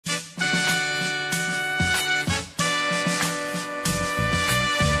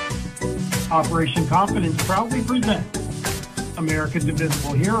Operation Confidence proudly presents America's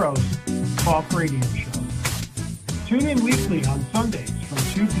Invisible Heroes Talk Radio Show. Tune in weekly on Sundays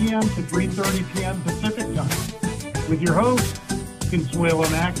from 2 p.m. to 3:30 p.m. Pacific Time with your host, Consuelo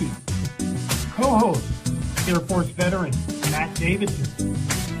Mackey. Co-host, Air Force veteran Matt Davidson.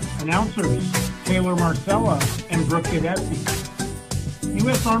 Announcers, Taylor Marcella and Brooke Gadesi.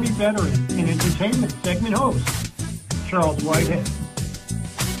 U.S. Army veteran and entertainment segment host, Charles Whitehead.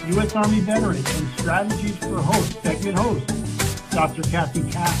 U.S. Army veteran and strategies for host segment host, Dr. Kathy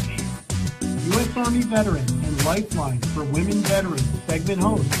Cash. U.S. Army veteran and lifeline for women veterans segment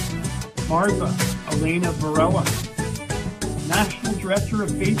host, Martha Elena Varela. National Director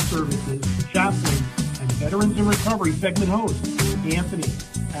of Faith Services, Chaplain, and Veterans in Recovery segment host, Anthony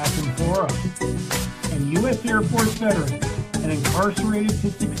Acampora. And U.S. Air Force veteran and Incarcerated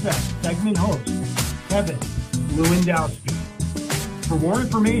to Success segment host, Kevin Lewandowski. For more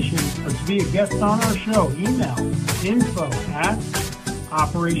information or to be a guest on our show, email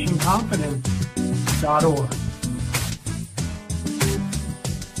info@operationconfidence.org.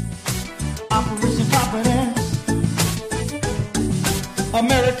 Operation Confidence,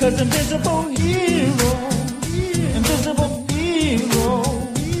 America's invisible hero, invisible hero.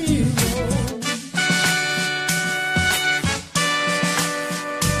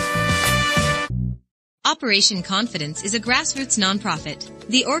 Operation Confidence is a grassroots nonprofit.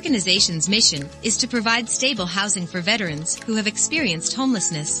 The organization's mission is to provide stable housing for veterans who have experienced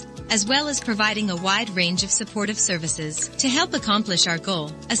homelessness, as well as providing a wide range of supportive services. To help accomplish our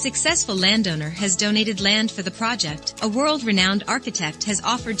goal, a successful landowner has donated land for the project, a world-renowned architect has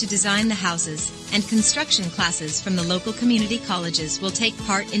offered to design the houses, and construction classes from the local community colleges will take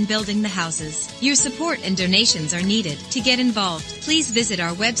part in building the houses. Your support and donations are needed. To get involved, please visit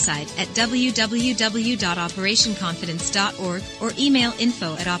our website at www.operationconfidence.org or email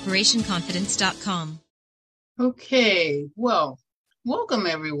info@operationconfidence.com. Okay, well, welcome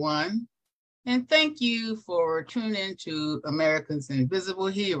everyone, and thank you for tuning in to America's Invisible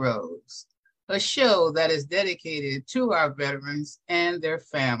Heroes, a show that is dedicated to our veterans and their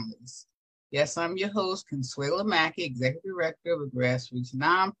families. Yes, I'm your host, Consuelo Mackey, Executive Director of a grassroots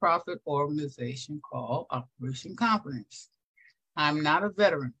nonprofit organization called Operation Confidence. I'm not a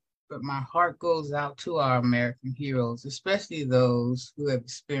veteran, but my heart goes out to our American heroes, especially those who have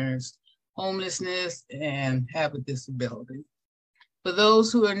experienced homelessness and have a disability. For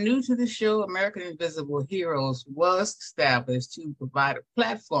those who are new to the show, American Invisible Heroes was established to provide a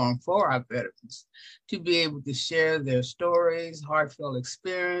platform for our veterans to be able to share their stories, heartfelt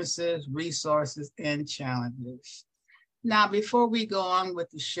experiences, resources, and challenges. Now, before we go on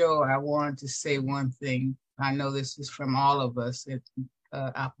with the show, I wanted to say one thing. I know this is from all of us at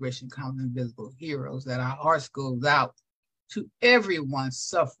Operation Common Invisible Heroes, that our hearts goes out to everyone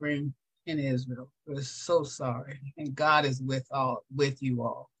suffering in Israel. We're so sorry, and God is with you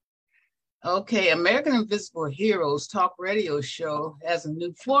all. Okay, American Invisible Heroes Talk Radio Show has a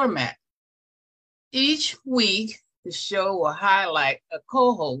new format. Each week, the show will highlight a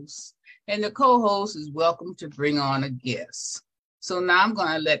co-host, and the co-host is welcome to bring on a guest. So now I'm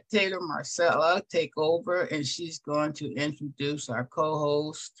going to let Taylor Marcella take over, and she's going to introduce our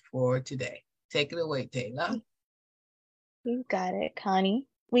co-host for today. Take it away, Taylor. You got it, Connie.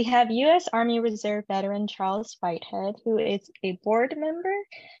 We have U.S. Army Reserve veteran Charles Whitehead, who is a board member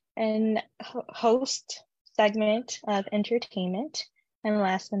and host segment of entertainment. And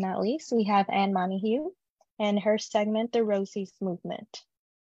last but not least, we have Ann Montague and her segment, the Rosies Movement.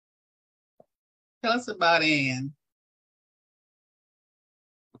 Tell us about Ann.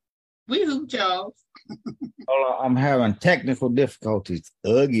 We who, Charles? Hold on, I'm having technical difficulties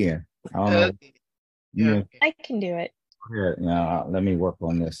again. I don't know. Yeah. I can do it. Here, now let me work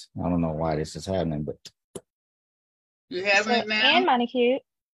on this. I don't know why this is happening, but You having it now? Ann Montague.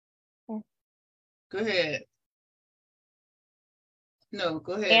 Go ahead. No,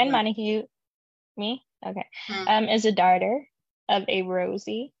 go ahead. Ann Montague, me? Okay. Is a daughter of a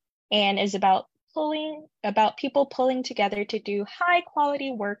Rosie and is about people pulling together to do high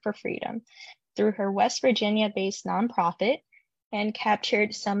quality work for freedom through her West Virginia based nonprofit, and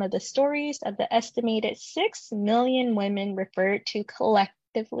captured some of the stories of the estimated 6 million women referred to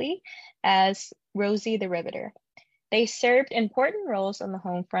collectively as Rosie the Riveter. They served important roles on the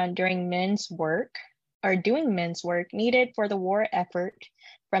home front doing men's work needed for the war effort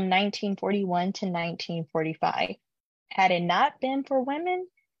from 1941 to 1945. Had it not been for women,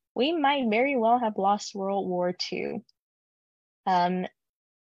 we might very well have lost World War II. Iwo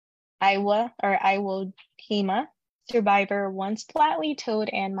Jima survivor once flatly told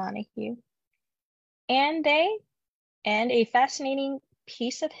Ann Montague. And a fascinating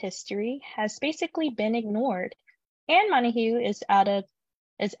piece of history has basically been ignored, and Montague is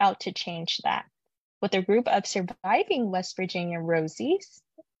out to change that. With a group of surviving West Virginia Rosies,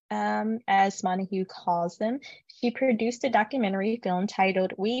 as Montague calls them, she produced a documentary film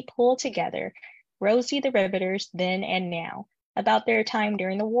titled We Pull Together, Rosie the Riveters Then and Now, about their time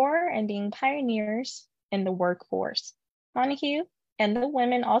during the war and being pioneers in the workforce. Montague and the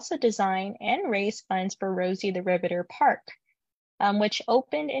women also designed and raised funds for Rosie the Riveter Park, which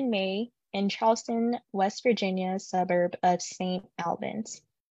opened in May in Charleston, West Virginia, suburb of St. Albans.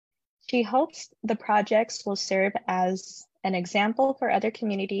 She hopes the projects will serve as an example for other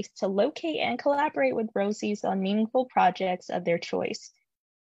communities to locate and collaborate with Rosies on meaningful projects of their choice,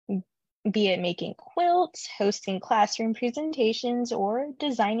 be it making quilts, hosting classroom presentations, or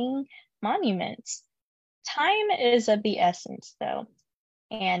designing monuments. Time is of the essence, though,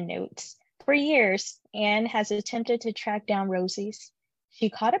 Anne notes. For years, Anne has attempted to track down Rosies. She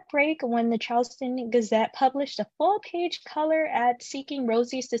caught a break when the Charleston Gazette published a full-page color ad seeking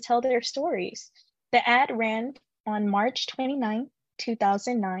Rosies to tell their stories. The ad ran on March 29,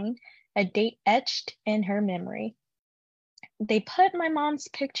 2009, a date etched in her memory. They put my mom's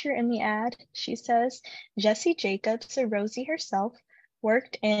picture in the ad, she says. Jessie Jacobs, a Rosie herself,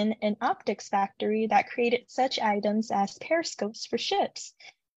 worked in an optics factory that created such items as periscopes for ships.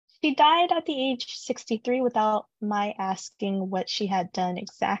 She died at the age 63 without my asking what she had done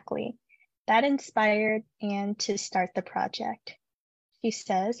exactly. That inspired Anne to start the project. She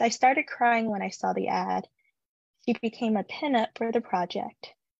says, I started crying when I saw the ad. She became a pinup for the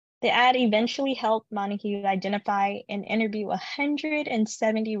project. The ad eventually helped Montague identify and interview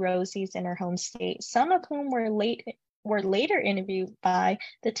 170 Rosies in her home state, some of whom were later interviewed by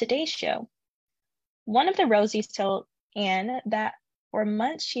the Today Show. One of the Rosies told Anne that for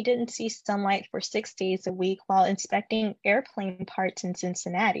months, she didn't see sunlight for 6 days a week while inspecting airplane parts in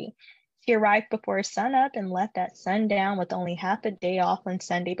Cincinnati. She arrived before sunup and left at sundown with only half a day off on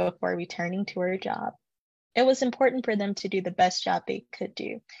Sunday before returning to her job. It was important for them to do the best job they could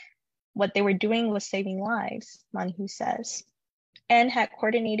do. What they were doing was saving lives, Montague says, and had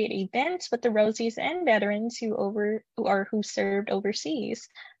coordinated events with the Rosies and veterans who served overseas.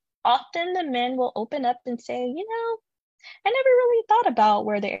 Often the men will open up and say, I never really thought about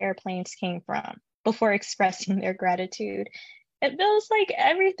where the airplanes came from before expressing their gratitude. It feels like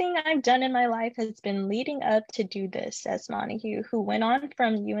everything I've done in my life has been leading up to do this, says Montague, who went on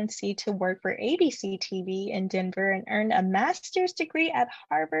from UNC to work for ABC TV in Denver and earned a master's degree at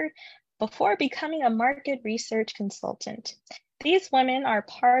Harvard before becoming a market research consultant. These women are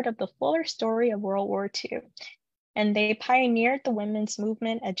part of the fuller story of World War II, and they pioneered the women's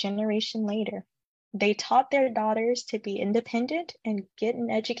movement a generation later. They taught their daughters to be independent and get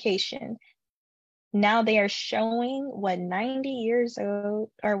an education. Now they are showing what 90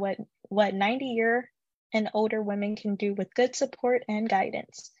 and older women can do with good support and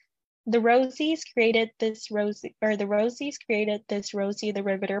guidance. The Rosies created this Rosie the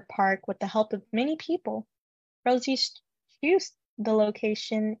Riveter Park with the help of many people. Rosies used the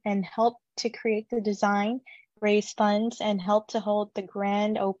location and helped to create the design, raise funds, and help to hold the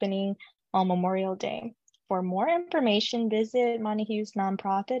grand opening on Memorial Day. For more information, visit Montague's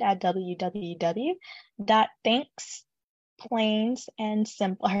nonprofit at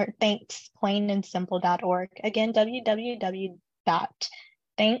www.thanksplainandsimple.org. Again,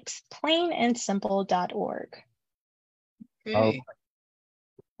 www.thanksplainandsimple.org. Okay.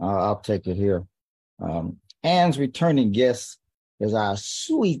 I'll take it here. Anne's returning guest is our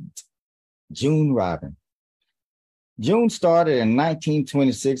sweet June Robbine. June started in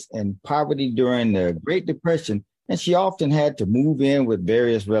 1926 in poverty during the Great Depression, and she often had to move in with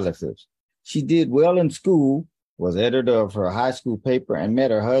various relatives. She did well in school, was editor of her high school paper, and met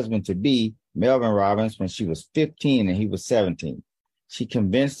her husband-to-be, Melvin Robbins, when she was 15 and he was 17. She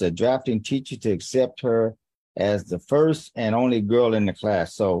convinced a drafting teacher to accept her as the first and only girl in the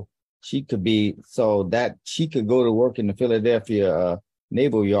class, so that she could go to work in the Philadelphia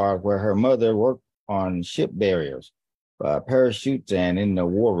Naval Yard, where her mother worked on ship barriers, parachutes, and in the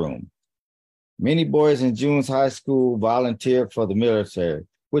war room. Many boys in June's high school volunteered for the military,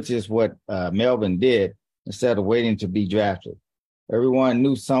 which is what Melvin did instead of waiting to be drafted. Everyone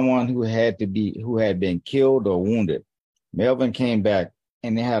knew someone who had been killed or wounded. Melvin came back,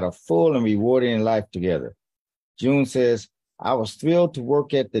 and they had a full and rewarding life together. June says, I was thrilled to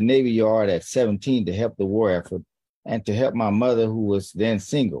work at the Navy Yard at 17 to help the war effort and to help my mother, who was then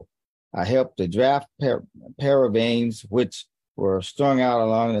single. I helped to draft paravanes, which were strung out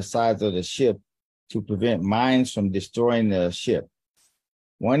along the sides of the ship to prevent mines from destroying the ship.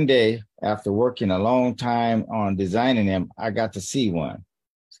 One day, after working a long time on designing them, I got to see one.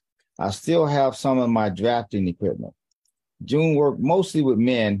 I still have some of my drafting equipment. June worked mostly with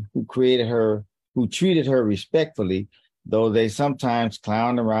men who treated her respectfully, though they sometimes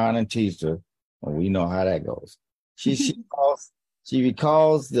clowned around and teased her. Well, we know how that goes. She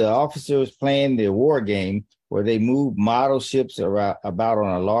recalls the officers playing the war game where they moved model ships about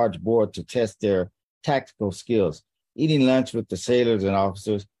on a large board to test their tactical skills, eating lunch with the sailors and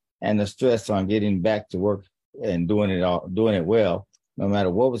officers, and the stress on getting back to work and doing it well, no matter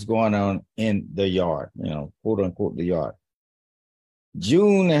what was going on in the yard, quote unquote, the yard.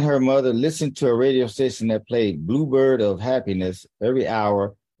 June and her mother listened to a radio station that played Bluebird of Happiness every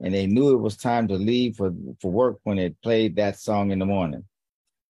hour, and they knew it was time to leave for work when it played that song in the morning.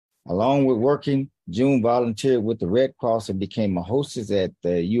 Along with working, June volunteered with the Red Cross and became a hostess at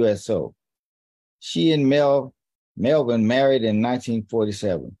the USO. She and Melvin married in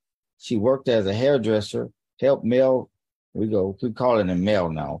 1947. She worked as a hairdresser, helped Mel. We call it Mel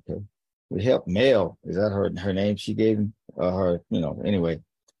now, okay? We helped Mel. Is that her name she gave him? Anyway.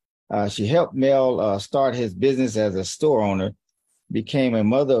 She helped Mel start his business as a store owner, became a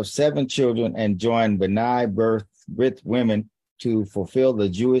mother of 7 children, and joined B'nai B'rith women to fulfill the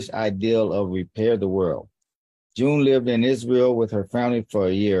Jewish ideal of repair the world. June lived in Israel with her family for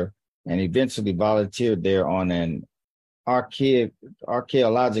a year and eventually volunteered there on an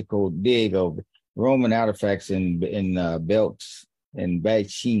archaeological dig of Roman artifacts in Belts and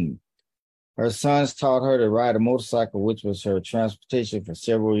Beit-Shean. Her sons taught her to ride a motorcycle, which was her transportation for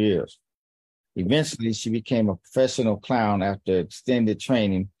several years. Eventually, she became a professional clown after extended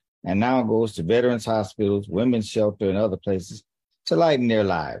training and now goes to veterans hospitals, women's shelter, and other places to lighten their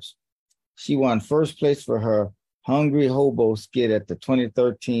lives. She won first place for her Hungry Hobo skit at the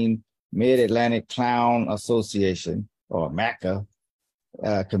 2013 Mid-Atlantic Clown Association, or MACA,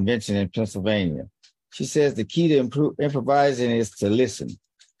 convention in Pennsylvania. She says the key to improvising is to listen.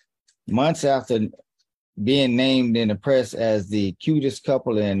 Months after being named in the press as the cutest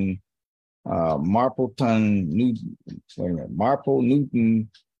couple in Marple Newton,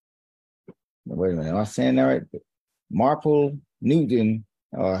 am I saying that right? Marple Newton,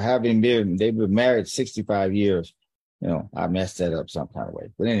 they've been married 65 years. I messed that up some kind of way.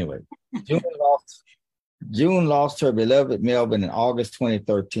 But anyway, June lost her beloved Melvin in August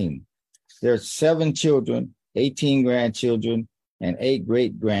 2013. Their 7 children, 18 grandchildren, and 8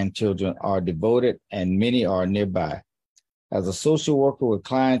 great-grandchildren are devoted, and many are nearby. As a social worker with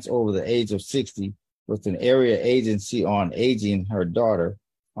clients over the age of 60, with an area agency on aging, her daughter,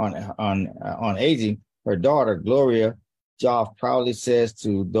 Gloria Joff, proudly says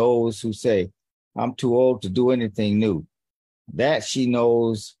to those who say, "I'm too old to do anything new," that she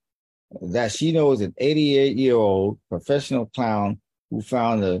knows an 88-year-old professional clown who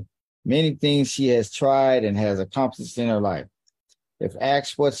found the many things she has tried and has accomplished in her life. If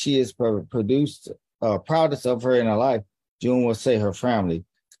asked what she is proudest of her in her life, June will say her family,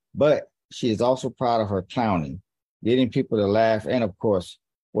 but she is also proud of her clowning, getting people to laugh, and of course,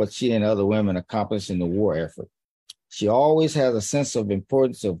 what she and other women accomplished in the war effort. She always has a sense of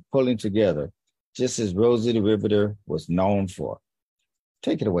importance of pulling together, just as Rosie the Riveter was known for.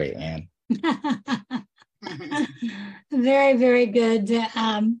 Take it away, Ann. Very, very good.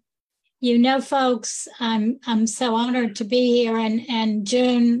 Folks, I'm so honored to be here, and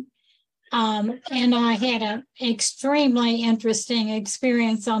June and I had an extremely interesting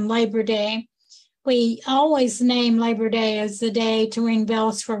experience on Labor Day. We always name Labor Day as the day to ring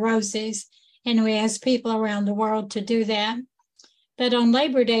bells for Rosies, and we ask people around the world to do that. But on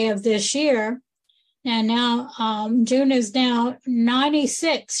Labor Day of this year, and now June is now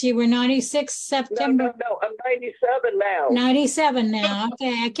 96. You were 96 September? No, I'm 97 now. 97 now.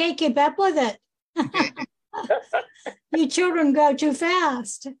 Okay, I can't keep up with it. You children go too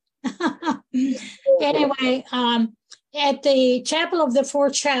fast. Anyway, at the Chapel of the Four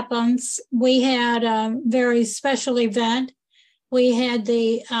Chaplains, we had a very special event. We had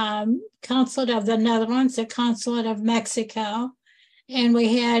the Consulate of the Netherlands, the Consulate of Mexico, and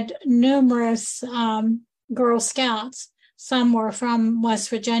we had numerous Girl Scouts. Some were from West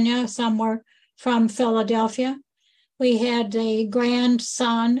Virginia, some were from Philadelphia. We had the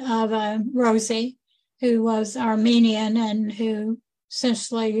grandson of Rosie, who was Armenian and who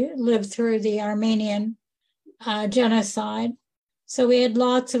essentially lived through the Armenian genocide. So we had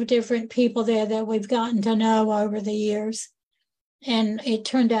lots of different people there that we've gotten to know over the years. And it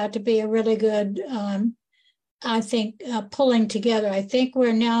turned out to be a really good, pulling together. I think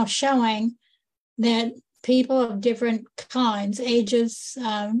we're now showing that people of different kinds, ages,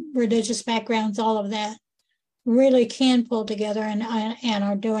 religious backgrounds, all of that, really can pull together and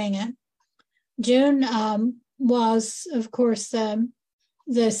are doing it. June was, of course,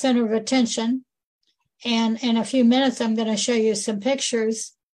 the center of attention. And in a few minutes, I'm going to show you some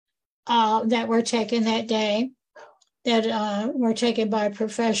pictures that were taken that day, that were taken by a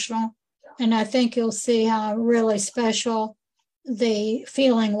professional. And I think you'll see how really special the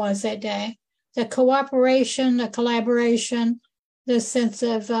feeling was that day. The cooperation, the collaboration, the sense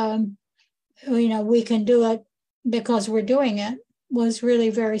of, we can do it because we're doing it was really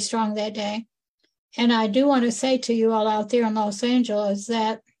very strong that day. And I do want to say to you all out there in Los Angeles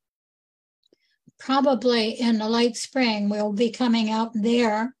that probably in the late spring, we'll be coming out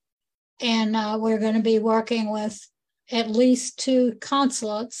there, and we're going to be working with at least 2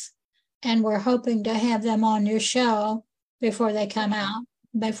 consulates, and we're hoping to have them on your show before they come out,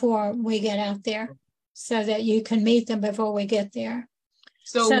 before we get out there, so that you can meet them before we get there.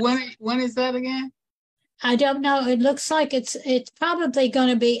 So when is that again? I don't know. It looks like it's probably going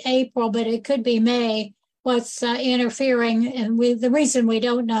to be April, but it could be May. What's interfering, and the reason we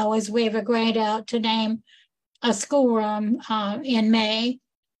don't know is we have a grant out to name a schoolroom in May,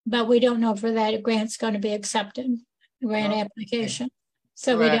 but we don't know if that grant's going to be accepted, grant application.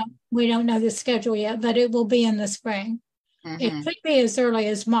 So we don't know the schedule yet, but it will be in the spring. Mm-hmm. It could be as early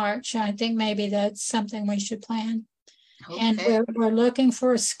as March. I think maybe that's something we should plan. Okay. And we're looking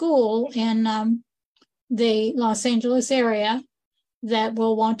for a school in the Los Angeles area that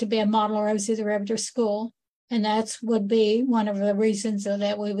will want to be a model Rosie the Riveter school. And that would be one of the reasons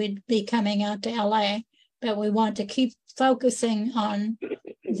that we would be coming out to LA. But we want to keep focusing on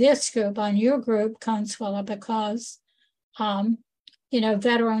this group, on your group, Consuela, because,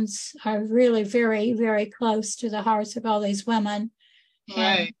 veterans are really very, very close to the hearts of all these women.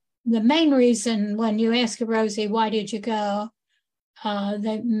 Right. And the main reason when you ask a Rosie, why did you go?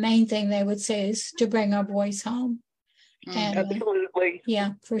 The main thing they would say is to bring our boys home. And, absolutely.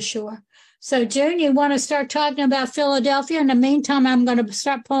 Yeah, for sure. So, June, you want to start talking about Philadelphia? In the meantime, I'm going to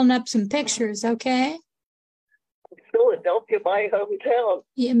start pulling up some pictures, okay? Philadelphia, my hometown.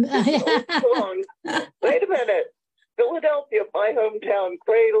 Wait a minute. Philadelphia, my hometown,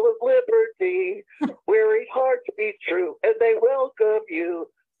 cradle of liberty, weary hearts beat true, and they welcome you,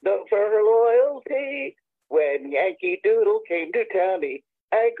 known for her loyalty. When Yankee Doodle came to town, he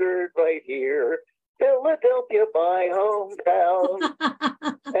anchored right here. Philadelphia, my hometown.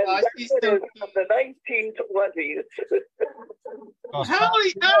 And that is from the 1920s. How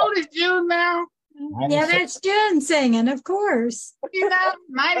old is June now? Yeah, that's June singing, of course.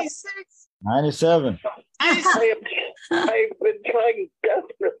 96? 97. I've been trying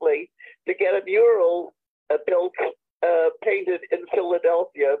desperately to get a mural built, painted in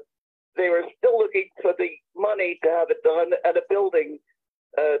Philadelphia. They were still looking for the money to have it done and a building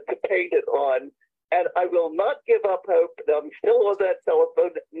to paint it on. And I will not give up hope. I'm still on that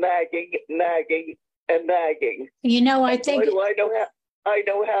telephone, nagging. I think. I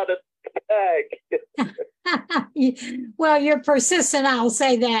know how to nag. Well, you're persistent. I'll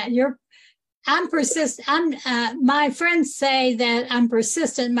say that I'm persistent. My friends say that I'm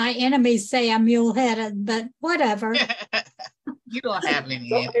persistent. My enemies say I'm mule-headed. But whatever. You don't have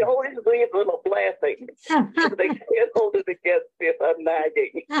any. I always leave them laughing. They can't hold it against me if I'm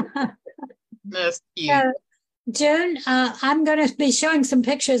nagging. That's cute. June, I'm going to be showing some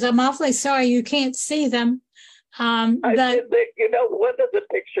pictures. I'm awfully sorry you can't see them. One of the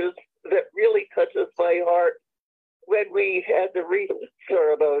pictures that really touches my heart when we had the wreath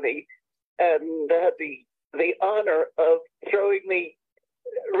ceremony and had the honor of throwing the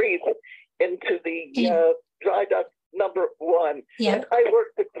wreath into the dry dock number 1. Yeah. And I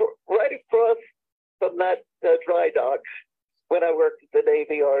worked right across from that dry dock when I worked at the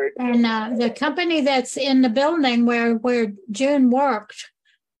Navy Yard. And the company that's in the building where June worked,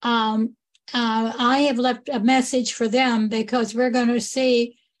 I have left a message for them because we're going to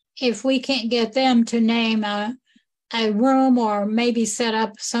see if we can't get them to name a room or maybe set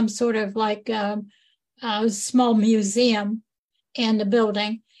up some sort of like a small museum in the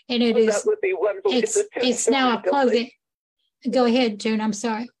building. And that would be wonderful. It's now a clothing. Go ahead, June. I'm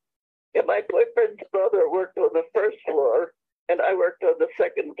sorry. Yeah, my boyfriend's brother worked on the first floor, and I worked on the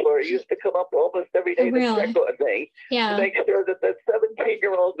second floor. He used to come up almost every day to check on me to make sure that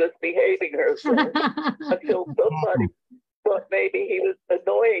 17-year-old was behaving herself until somebody thought maybe he was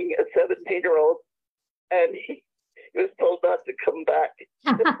annoying a 17-year-old, and he was told not to come back.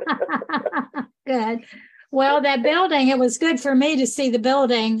 Good. Well, that building, it was good for me to see the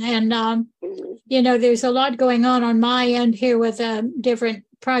building. And, there's a lot going on my end here with different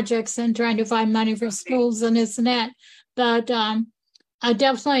projects and trying to find money for schools and this and that. But I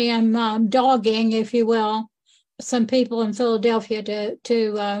definitely am dogging, if you will, some people in Philadelphia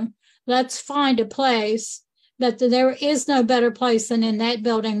to let's find a place. But there is no better place than in that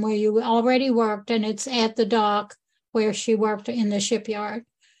building where you already worked, and it's at the dock where she worked in the shipyard.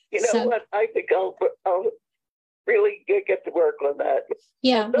 You know what? I think I'll really get to work on that.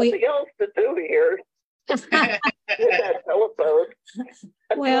 Yeah, nothing else to do here. With that telephone.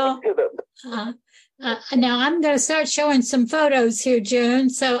 Well, now I'm going to start showing some photos here, June.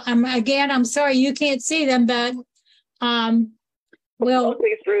 So I'm sorry you can't see them, but we'll walk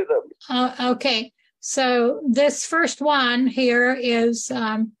me through them. Okay. So this first one here is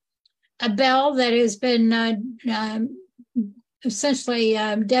a bell that has been essentially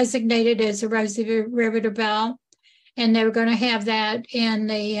designated as a Rosie Riveter bell, and they were going to have that in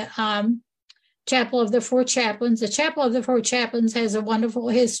the Chapel of the Four Chaplains. The Chapel of the Four Chaplains has a wonderful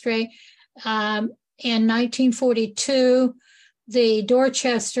history. In 1942, the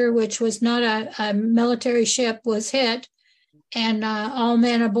Dorchester, which was not a military ship, was hit, and all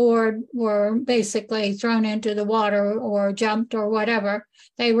men aboard were basically thrown into the water or jumped or whatever.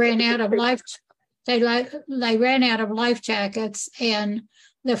 They ran out of life. They ran out of life jackets, and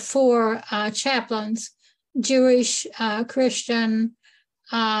the four chaplains, Jewish, Christian,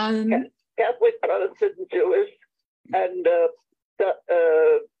 Catholic, Protestant, Jewish, and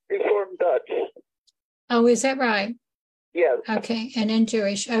Reformed Dutch. Oh, is that right? Yes. Okay, and then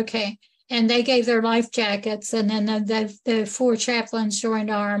Jewish. Okay. And they gave their life jackets, and then the four chaplains joined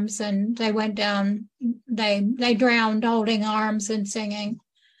arms, and they went down. They drowned holding arms and singing.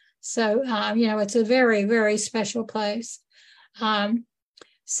 So it's a very, very special place. I'm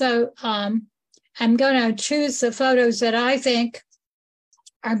going to choose the photos that I think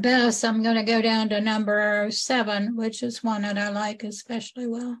are best. I'm going to go down to number 7, which is one that I like especially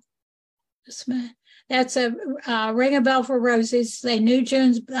well. That's a Ring a Bell for Rosies. They knew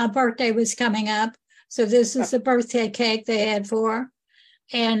June's birthday was coming up, so this is the birthday cake they had for her.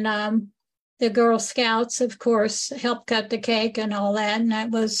 And the Girl Scouts, of course, helped cut the cake and all that. And that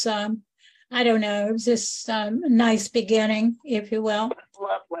was, I don't know, it was just a nice beginning, if you will.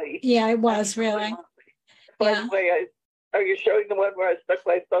 Lovely. Yeah, it was really. By the way, are you showing the one where I stuck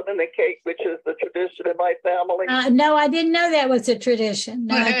my thumb in the cake, which is the tradition in my family? No, I didn't know that was a tradition.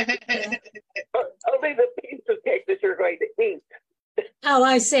 No, only the piece of cake that you're going to eat. Oh,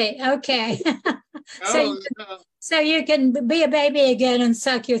 I see. Okay. So you can be a baby again and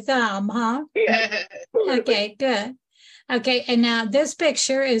suck your thumb, huh? Yeah. Okay, good. Okay, and now this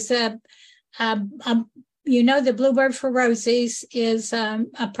picture is the Bluebird for Rosies is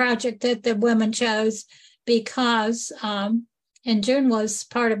a project that the women chose because, and June was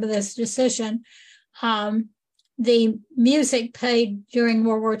part of this decision, the music played during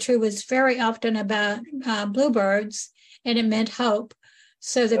World War II was very often about bluebirds, and it meant hope.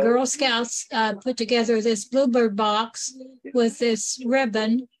 So the Girl Scouts put together this bluebird box with this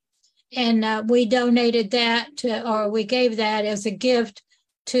ribbon, and we donated that we gave that as a gift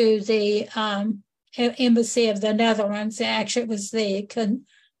to the Embassy of the Netherlands. Actually, it was the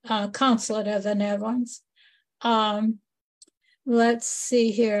consulate of the Netherlands. Let's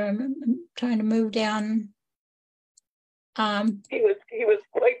see here. I'm trying to move down. He was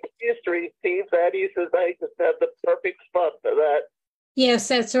quite pleased to receive that. He says, I just had the perfect spot for that. Yes,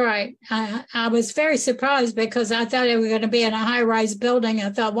 that's right. I was very surprised because I thought they were going to be in a high-rise building. I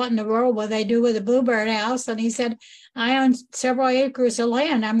thought, what in the world will they do with a bluebird house? And he said, I own several acres of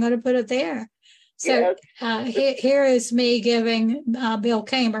land. I'm going to put it there. So here is me giving Bill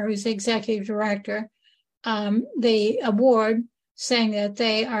Kamer, who's the executive director, the award, saying that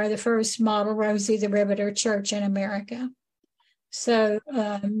they are the first model Rosie the Riveter church in America. So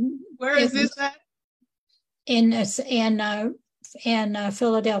where is this at? In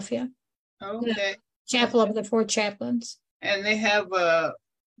Philadelphia. Okay. Chapel of the Four Chaplains. And they have the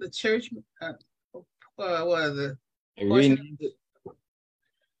church. What is it?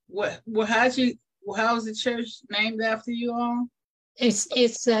 How is the church named after you all? It's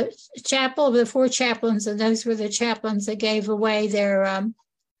the Chapel of the Four Chaplains, and those were the chaplains that gave away their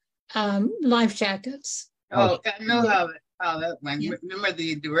life jackets. Oh, I know how that went. Yeah. Remember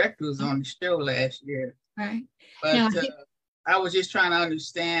the director was on the show last year. Right. But now, I was just trying to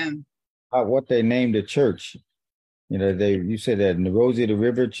understand what they named the church. You said that Rosie the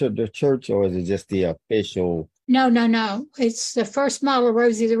River Church, or is it just the official? No. It's the first model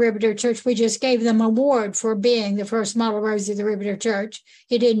Rosie the Riveter Church. We just gave them an award for being the first model Rosie the Riveter Church.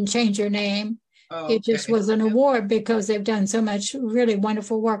 It didn't change their name. Oh, okay. It just was an award because they've done so much really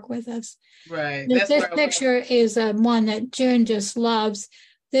wonderful work with us. Right. This picture is one that June just loves.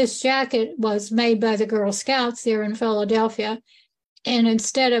 This jacket was made by the Girl Scouts here in Philadelphia, And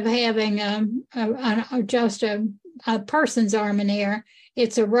instead of having just a person's arm in there,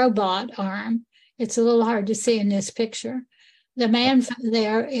 it's a robot arm. It's a little hard to see in this picture. The man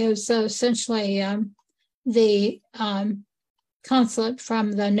there is essentially the consulate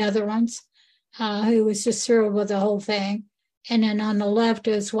from the Netherlands, who was just thrilled with the whole thing. And then on the left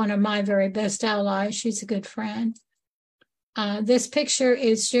is one of my very best allies. She's a good friend. This picture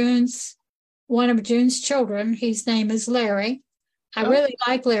is one of June's children. His name is Larry. I really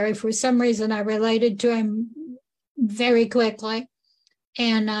like Larry. For some reason, I related to him very quickly.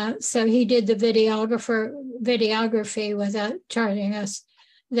 And so he did the videography without charging us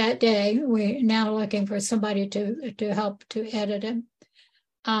that day. We're now looking for somebody to help to edit him.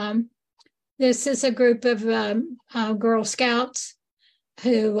 This is a group of Girl Scouts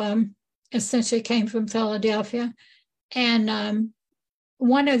who essentially came from Philadelphia. And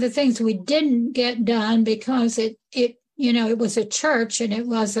one of the things we didn't get done because it was a church and it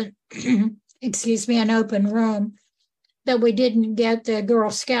wasn't, excuse me, an open room, that we didn't get the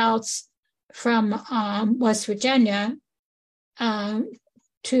Girl Scouts from West Virginia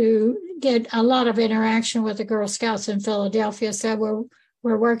to get a lot of interaction with the Girl Scouts in Philadelphia. So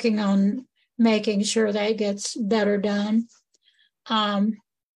we're working on making sure that gets better done.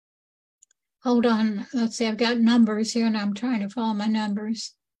 Hold on, let's see, I've got numbers here and I'm trying to follow my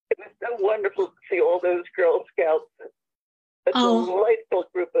numbers. It was so wonderful to see all those Girl Scouts. It's a delightful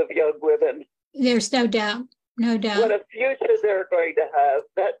group of young women. There's no doubt. No doubt. What a future they're going to have.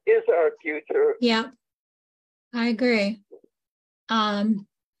 That is our future. Yeah, I agree.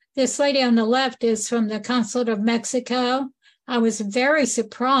 This lady on the left is from the Consulate of Mexico. I was very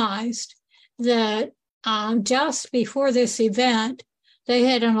surprised that just before this event, they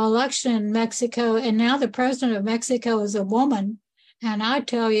had an election in Mexico, and now the president of Mexico is a woman. And I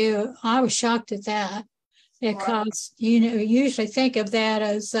tell you, I was shocked at that because, you usually think of that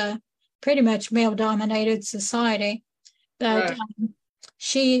as pretty much male-dominated society. But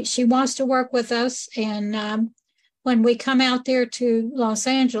she wants to work with us. And when we come out there to Los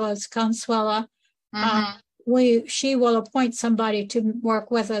Angeles, Consuela, she will appoint somebody to work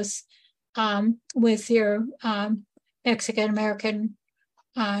with us with your Mexican-American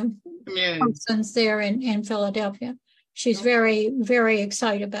persons there in Philadelphia. She's very, very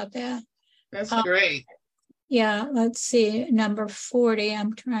excited about that. That's great. Yeah, let's see, number 40.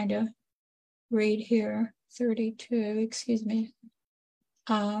 I'm trying to read here. 32, excuse me.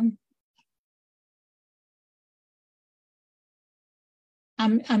 I'm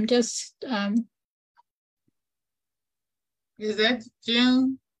just is that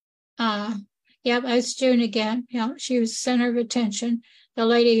June? Yeah, that's June again. Yeah, she was center of attention. The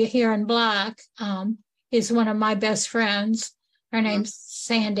lady here in black is one of my best friends. Her name's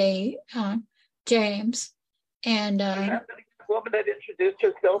Sandy James. And the woman that introduced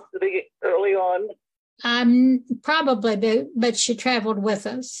herself to me early on. Probably, but she traveled with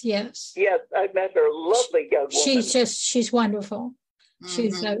us. Yes. Yes, I met her. Lovely young woman. She's wonderful.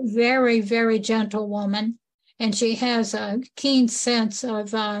 She's a very, very gentle woman, and she has a keen sense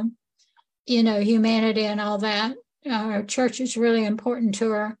of, humanity and all that. Our church is really important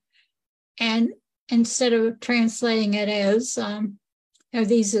to her, and instead of translating it as,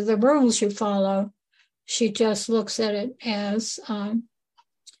 these are the rules you follow, she just looks at it as,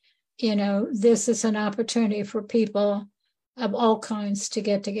 this is an opportunity for people of all kinds to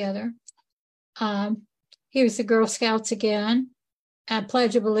get together. Here's the Girl Scouts again.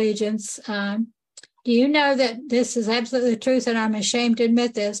 Pledge of Allegiance. Do you know that this is absolutely the truth, and I'm ashamed to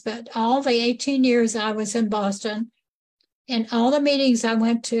admit this, but all the 18 years I was in Boston, and all the meetings I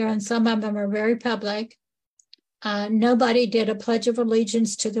went to, and some of them are very public, nobody did a Pledge of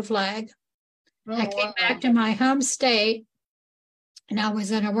Allegiance to the flag. I came back to my home state, and I was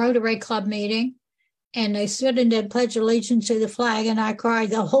in a Rotary Club meeting, and they stood and did Pledge Allegiance to the flag, and I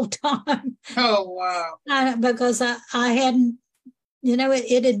cried the whole time. Oh, wow. Because I hadn't,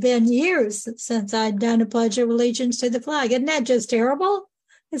 it had been years since I'd done a Pledge of Allegiance to the flag. Isn't that just terrible?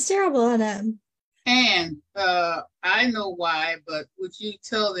 It's terrible, isn't it? And I know why, but would you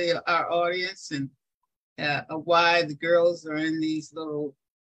tell our audience and why the girls are in these little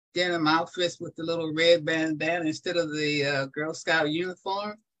denim outfits with the little red bandana instead of the Girl Scout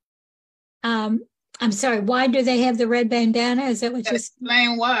uniform? I'm sorry, why do they have the red bandana? Is that what you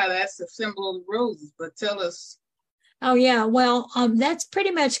explain why? That's a symbol of the roses, but tell us. Oh, yeah. Well, that's pretty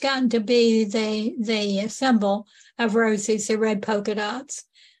much gotten to be the symbol of Rosies, the red polka dots.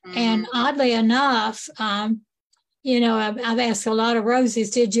 And oddly enough, I've asked a lot of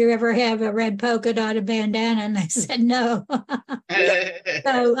Rosies, did you ever have a red polka dotted bandana? And they said no.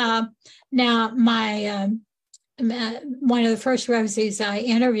 So now my one of the first Rosies I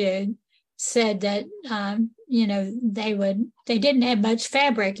interviewed said that, they didn't have much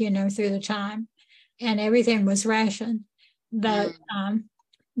fabric, through the time, and everything was rationed, but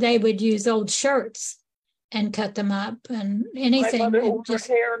they would use old shirts and cut them up and anything. My mother wore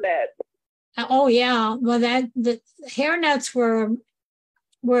hairnet. Oh yeah, well the hairnets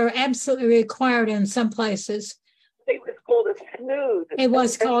were absolutely required in some places. It was called a snood. It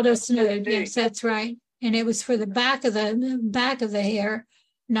was called a snood. Yes, that's right. And it was for the back of the hair,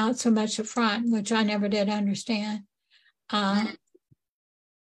 not so much the front, which I never did understand.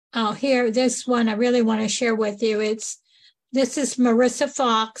 Here, this one I really want to share with you. This is Marissa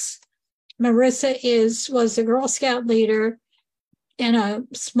Fox. Marissa was a Girl Scout leader in a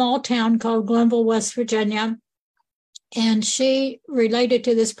small town called Glenville, West Virginia. And she related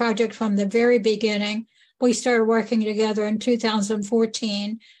to this project from the very beginning. We started working together in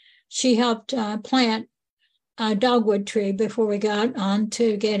 2014. She helped plant a dogwood tree before we got on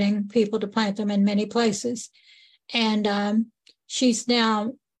to getting people to plant them in many places. And she's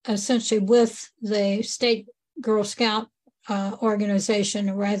now essentially with the state Girl Scout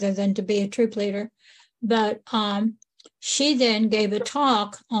organization rather than to be a troop leader. But she then gave a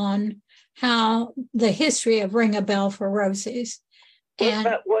talk on how the history of Ring a Bell for Rosies. Wasn't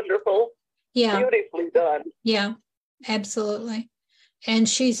that wonderful? Yeah. Beautifully done. Yeah, absolutely. And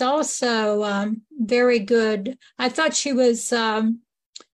she's also very good. I thought she was